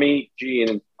Tommy G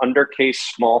in undercase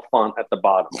small font at the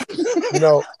bottom.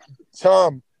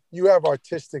 Tom, you have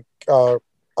artistic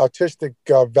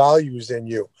values in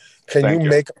you. Can you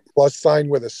make a plus sign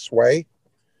with a sway?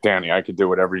 Danny, I could do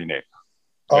whatever you need.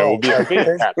 There will be a fee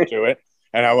attached to it.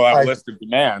 And I will have a list of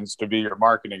demands to be your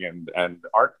marketing and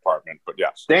art department. But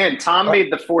yes. Dan, Tom made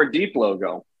the 4 Deep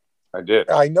logo. I did.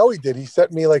 I know he did. He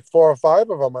sent me like 4 or 5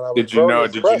 of them. And I was Did you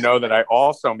know that I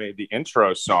also made the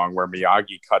intro song where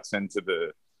Miyagi cuts into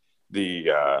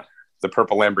the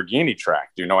purple Lamborghini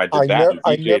track? Do you know I did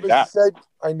that?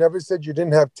 I never said you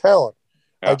didn't have talent.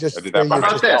 Yeah, I just did that.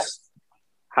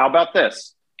 How about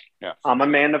this? Yeah. I'm a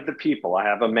man of the people. I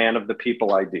have a man of the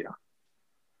people idea.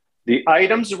 The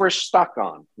items we're stuck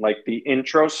on, like the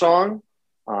intro song,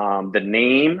 the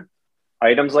name,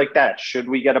 items like that. Should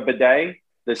we get a bidet?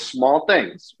 The small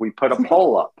things. We put a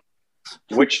poll up.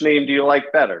 Which name do you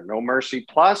like better? No Mercy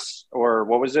Plus, or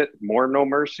what was it? More No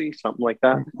Mercy? Something like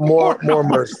that? More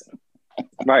Mercy.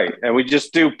 Right. And we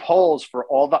just do polls for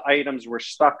all the items we're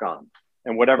stuck on.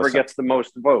 And whatever gets the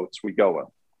most votes, we go with.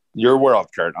 Your world,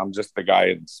 Kurt. I'm just the guy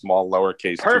in small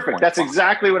lowercase. Perfect. That's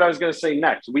exactly what I was going to say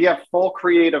next. We have full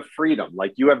creative freedom.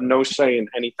 Like you have no say in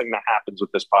anything that happens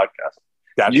with this podcast.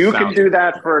 You can do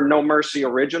that for No Mercy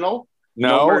Original.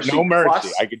 No Mercy.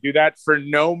 Plus. I could do that for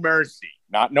No Mercy.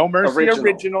 Not No Mercy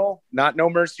original. Not No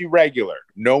Mercy regular.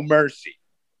 No Mercy.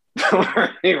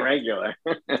 Irregular.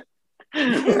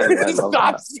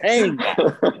 Stop saying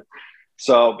that.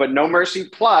 So, but No Mercy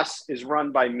Plus is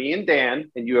run by me and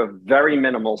Dan, and you have very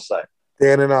minimal say.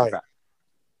 Dan and I.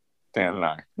 Dan and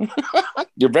I.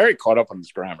 You're very caught up on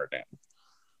this grammar, Dan.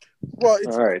 Well,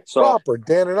 it's all right, so proper.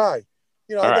 Dan and I.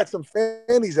 You know, I got some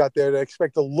fannies out there that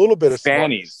expect a little bit of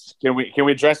fannies. Can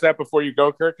we address that before you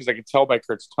go, Kurt? Because I can tell by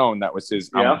Kurt's tone that was his.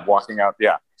 Yeah. I'm walking out.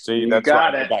 Yeah. See, that's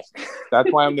got why it.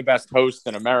 That's why I'm the best host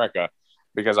in America,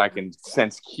 because I can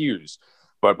sense cues.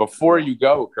 But before you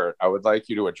go, Kurt, I would like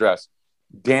you to address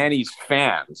Danny's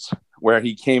fans, where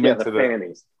he came into the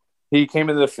fannies. He came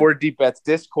into the 4 Deep Bets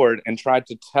Discord and tried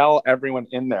to tell everyone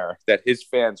in there that his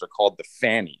fans are called the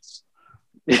fannies.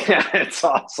 Yeah, it's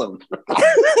awesome.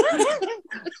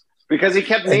 Because he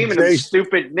kept naming them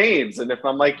stupid names. And if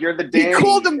I'm like, you're the Danny. He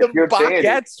called them the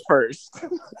Baguettes first.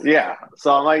 Yeah.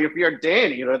 So I'm like, if you're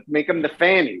Danny, you know, make them the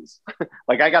fannies.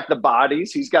 Like I got the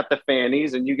bodies, he's got the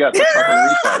fannies, and you got the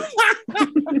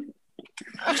fucking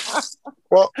retards.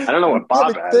 Well, I don't know what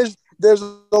Bob has. There's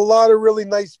a lot of really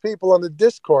nice people on the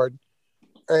Discord.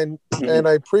 And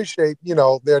I appreciate, you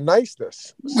know, their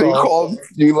niceness. So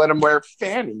you let them wear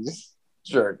fannies.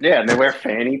 Sure. Yeah, and they wear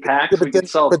fanny packs. We can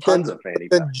sell tons of fanny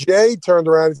packs. Then Jay turned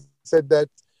around and said that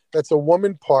that's a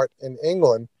woman part in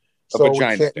England. So a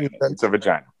vagina. It's a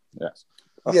vagina. Yes.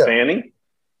 A fanny?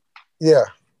 Yeah.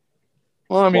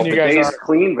 Well, I mean, you guys are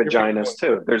clean vaginas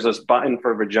too. There's this button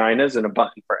for vaginas and a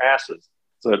button for asses.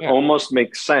 So it almost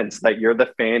makes sense that you're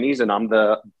the fannies and I'm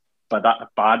the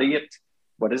bodyet.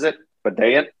 What is it?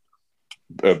 Bidet?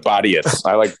 Bodyets.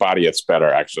 I like bodyets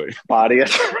better, actually. Bodyet.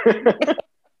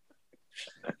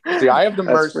 See, I have the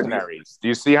mercenaries. Do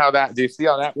you see how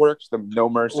that works? The No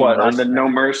Mercy. What, on the No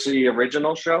Mercy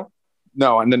original show?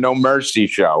 No, on the No Mercy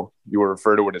show, you will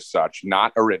refer to it as such,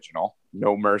 not original.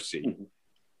 No Mercy.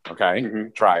 Mm-hmm. Okay,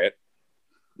 Try it.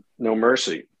 No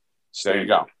Mercy. There you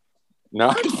go.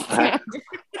 No.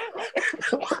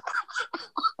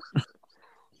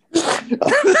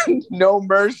 No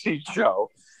Mercy show.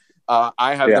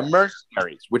 I have the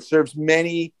mercenaries, which serves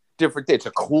many different things. It's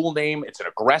a cool name. It's an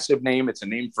aggressive name. It's a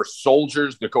name for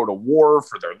soldiers that go to war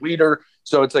for their leader.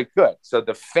 So it's like good. So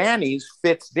the fannies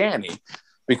fits Danny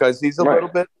because he's a little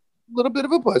bit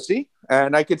of a pussy,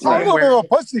 and I could say, I'm a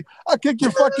pussy. I'll kick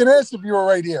your fucking ass if you were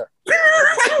right here.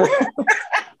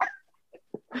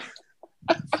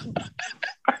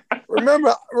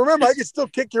 Remember, I can still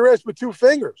kick your ass with 2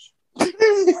 fingers.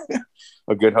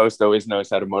 A good host always knows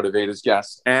how to motivate his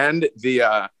guests, and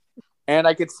and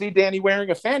I could see Danny wearing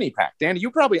a fanny pack. Danny,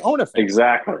 you probably own a fanny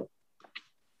exactly.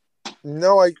 pack.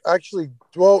 No, I actually.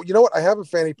 Well, you know what? I have a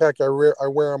fanny pack. I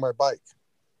wear on my bike.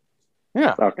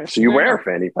 Yeah. Okay. So you wear a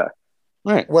fanny pack,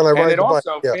 right? When I ride the bike.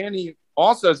 Yeah. Fanny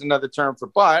also is another term for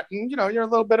butt, and you know you're a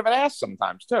little bit of an ass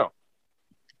sometimes too.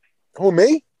 Who,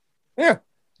 me? Yeah.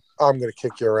 I'm gonna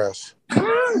kick your ass.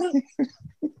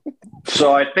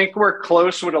 So I think we're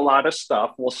close with a lot of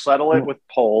stuff. We'll settle it with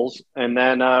polls, and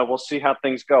then we'll see how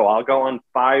things go. I'll go on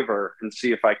Fiverr and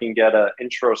see if I can get an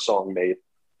intro song made.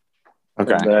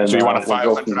 Okay. Then, so you want a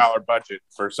 $500 budget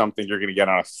for something you're going to get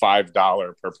on a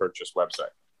 $5 per purchase website?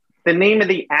 The name of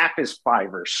the app is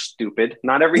Fiverr, stupid.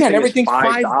 Not everything is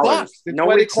 $5.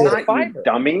 No, it's not, you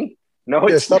dummy. No,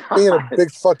 it's stop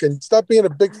not. Stop being a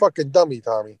big fucking dummy,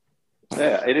 Tommy.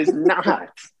 Yeah, it is not.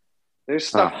 There's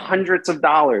stuff hundreds of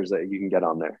dollars that you can get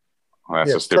on there. Well,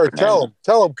 that's a stupid Kurt,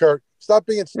 tell him, Kurt. Stop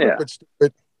being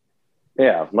stupid.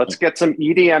 Yeah, let's get some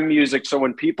EDM music so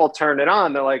when people turn it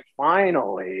on, they're like,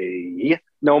 finally,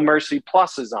 No Mercy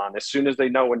Plus is on as soon as they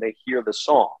know when they hear the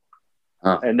song.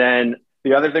 And then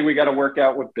the other thing we got to work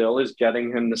out with Bill is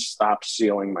getting him to stop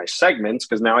stealing my segments,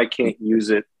 because now I can't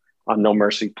use it on No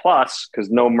Mercy Plus because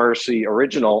No Mercy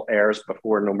Original airs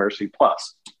before No Mercy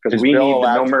Plus, because we need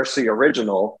the No Mercy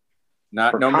Original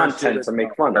not for No content Mercy to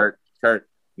make fun. Kurt,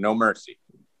 No Mercy.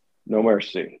 No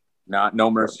Mercy. Not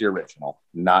No Mercy Original.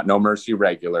 Not No Mercy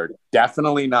Regular.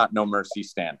 Definitely not No Mercy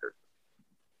Standard.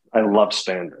 I love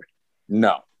Standard.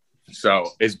 No. So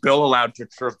is Bill allowed to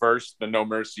traverse the No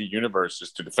Mercy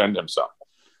universes to defend himself?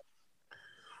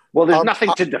 Well, there's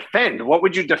nothing to defend. What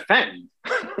would you defend?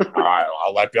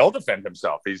 I'll let Bill defend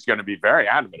himself. He's going to be very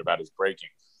adamant about his breaking.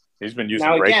 He's been using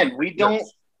breaking. Now, again,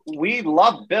 we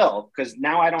love Bill because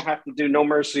now I don't have to do No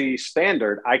Mercy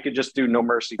Standard. I could just do No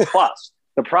Mercy Plus.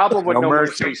 The problem with No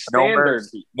Mercy Standard,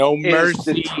 No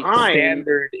Mercy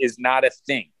Standard is not a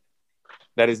thing.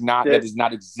 That does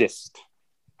not exist.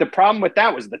 The problem with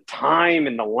that was the time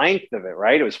and the length of it,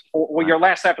 right? It was your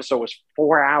last episode was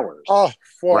 4 hours. Oh,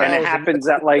 4 hours. And it happens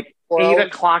at like 8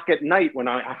 o'clock at night when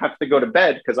I have to go to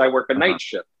bed because I work a night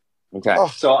shift. Okay.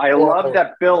 So I love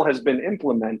that Bill has been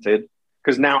implemented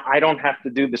because now I don't have to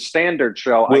do the standard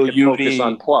show. Will I can focus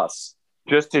on Plus.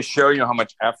 Just to show you how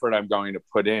much effort I'm going to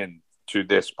put in to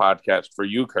this podcast for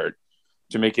you, Kurt,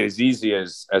 to make it as easy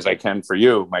as I can for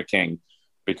you, my king,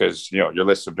 because your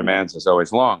list of demands is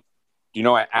always long.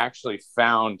 I actually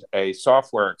found a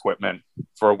software equipment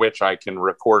for which I can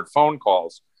record phone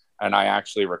calls, and I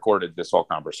actually recorded this whole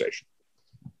conversation.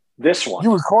 This one.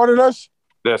 You recorded us?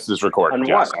 This is recorded.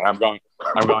 Yes, and I'm going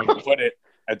to put it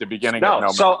at the beginning.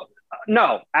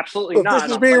 No, absolutely not. If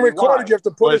this is being recorded, you have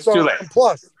to put it on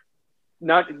Plus.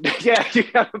 No, yeah, you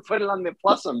have to put it on the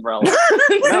Plus umbrella.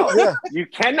 No, yeah. You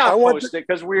cannot post it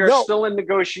because we are still in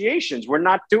negotiations. We're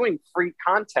not doing free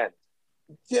content.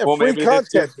 Yeah, well, free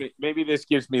content. Maybe this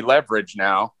gives me leverage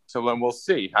now, so then we'll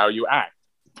see how you act,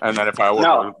 and then if I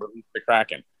will release the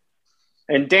Kraken.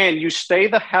 And Dan, you stay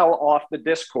the hell off the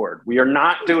Discord. We are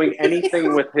not doing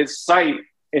anything with his site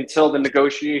until the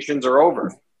negotiations are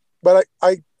over. But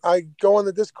I go on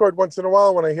the Discord once in a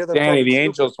while when I hear them. Danny, the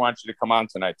Angels want you to come on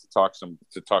tonight to talk some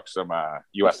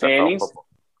USFL football.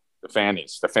 The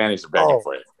Fannies are begging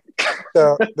for you.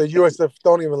 The USF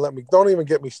don't even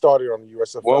get me started on the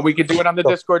USFL. Well, we could do it on the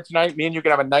Discord tonight. Me and you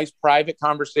can have a nice private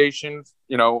conversation.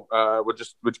 We'll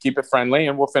keep it friendly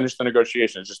and we'll finish the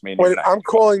negotiations. Just me and you. I'm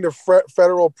calling the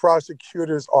federal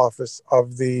prosecutor's office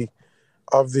of the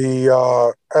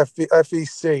FEC,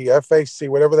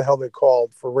 whatever the hell they're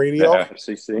called for radio. Yeah,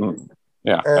 FCC.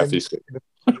 Yeah, FEC.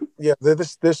 Yeah,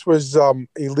 this was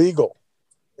illegal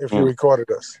if you recorded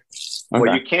us. Okay.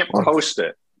 Well, you can't post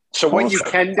it. So what you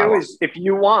can do is, if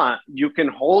you want, you can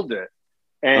hold it.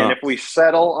 And if we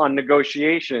settle on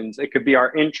negotiations, it could be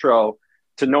our intro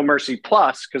to No Mercy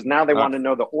Plus, because now they want to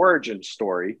know the origin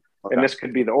story. Okay. And this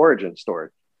could be the origin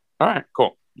story. All right,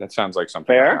 cool. That sounds like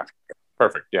something. Fair?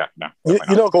 Perfect. Yeah. No.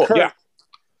 Cool. Kurt,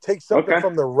 take something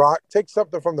from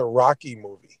the Rocky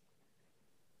movie.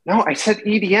 No, I said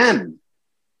EDM.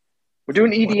 We're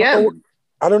doing EDM.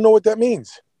 I don't know what that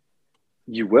means.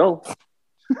 You will.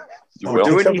 You will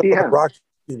do an EDM. Rocky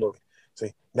movie.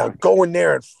 See, now go in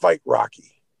there and fight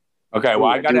Rocky. Okay, well,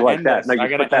 I got to end this. I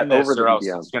got to end this, or else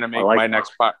it's going to make my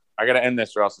next. I got to end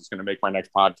this, or else it's going to make my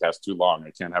next podcast too long.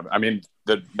 I can't have. I mean,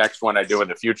 the next one I do in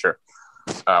the future,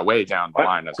 way down the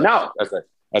line,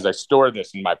 as I store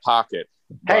this in my pocket.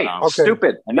 Hey,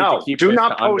 stupid! No, do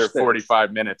not post under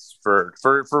 45 minutes for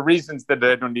reasons that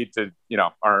I don't need to,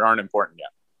 aren't important yet.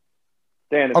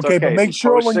 Dan, it's okay. But make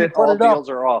sure when you put it up, deals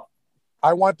are off.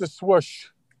 I want the swoosh.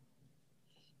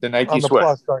 The Nike swoosh.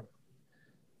 Plus sign.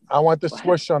 I want the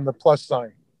swoosh on the plus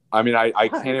sign. I mean, I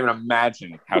can't even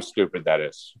imagine how stupid that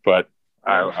is, but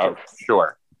I'm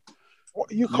sure.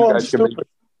 You call it stupid.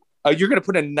 You're going to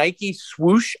put a Nike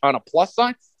swoosh on a plus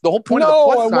sign? The whole point of the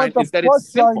plus sign is that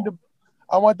it's simple.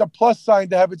 I want the plus sign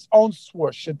to have its own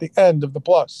swoosh at the end of the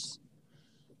plus.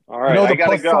 All right, I got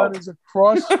to go. Sign is a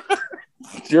cross.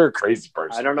 You're a crazy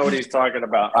person. I don't know what he's talking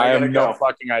about. I have no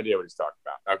fucking idea what he's talking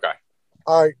about. Okay.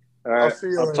 All right. I'll see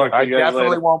you later. I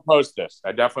definitely won't post this.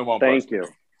 Thank you.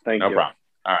 Thank you. No problem.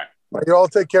 All right. You all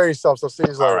take care of yourselves. I'll see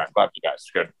you later. All right. Love you guys.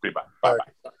 Good. Goodbye. Bye.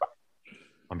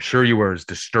 I'm sure you were as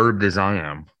disturbed as I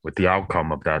am with the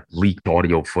outcome of that leaked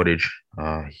audio footage.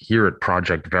 Here at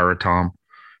Project Veritom,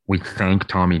 we thank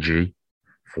Tommy G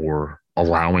for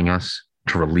allowing us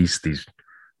to release these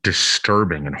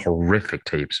disturbing and horrific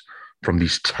tapes from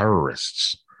these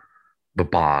terrorists, the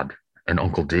Bod and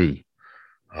Uncle D.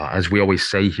 As we always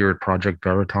say here at Project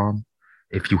Veritom,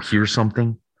 if you hear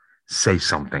something, say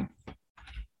something.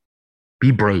 Be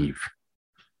brave.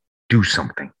 Do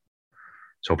something.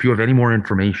 So if you have any more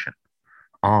information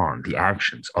on the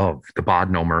actions of the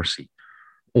Bod No Mercy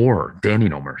or Danny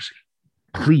No Mercy,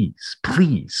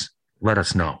 please let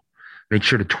us know. Make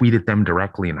sure to tweet at them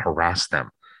directly and harass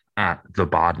them at the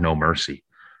Bod No Mercy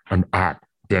and at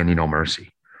Danny No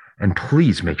Mercy. And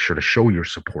please make sure to show your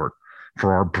support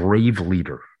for our brave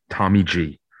leader, Tommy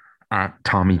G, at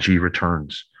Tommy G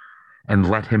Returns. And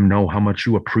let him know how much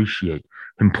you appreciate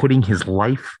him putting his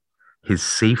life, his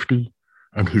safety,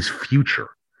 and his future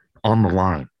on the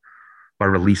line by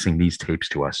releasing these tapes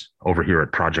to us over here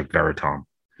at Project Veritom.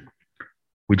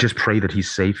 We just pray that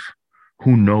he's safe.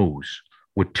 Who knows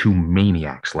what two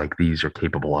maniacs like these are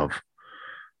capable of.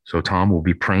 So, Tom, we'll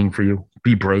be praying for you.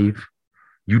 Be brave.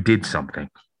 You did something,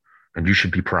 and you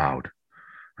should be proud.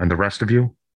 And the rest of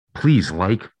you, please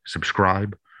like,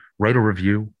 subscribe, write a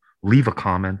review, leave a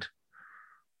comment.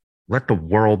 Let the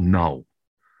world know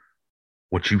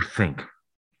what you think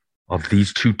of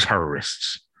these two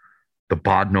terrorists, the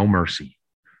Bod No Mercy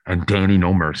and Danny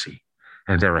No Mercy,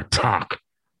 and their attack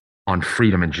on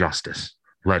freedom and justice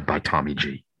led by Tommy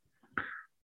G.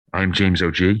 I am James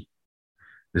O.G.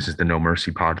 This is the No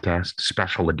Mercy Podcast,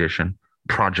 special edition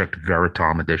Project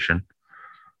Veritom edition.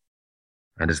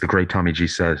 And as the great Tommy G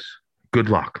says, good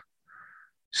luck.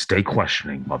 Stay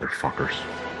questioning, motherfuckers.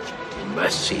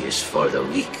 Mercy is for the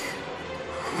weak.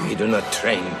 We do not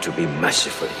train to be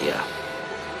merciful here.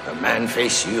 A man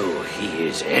face you, he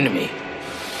is enemy.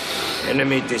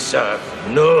 Enemy deserve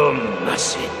no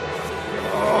mercy.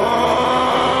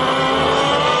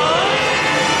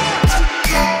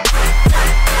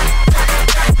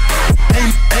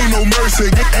 Ain't no mercy,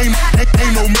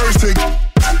 ain't no mercy.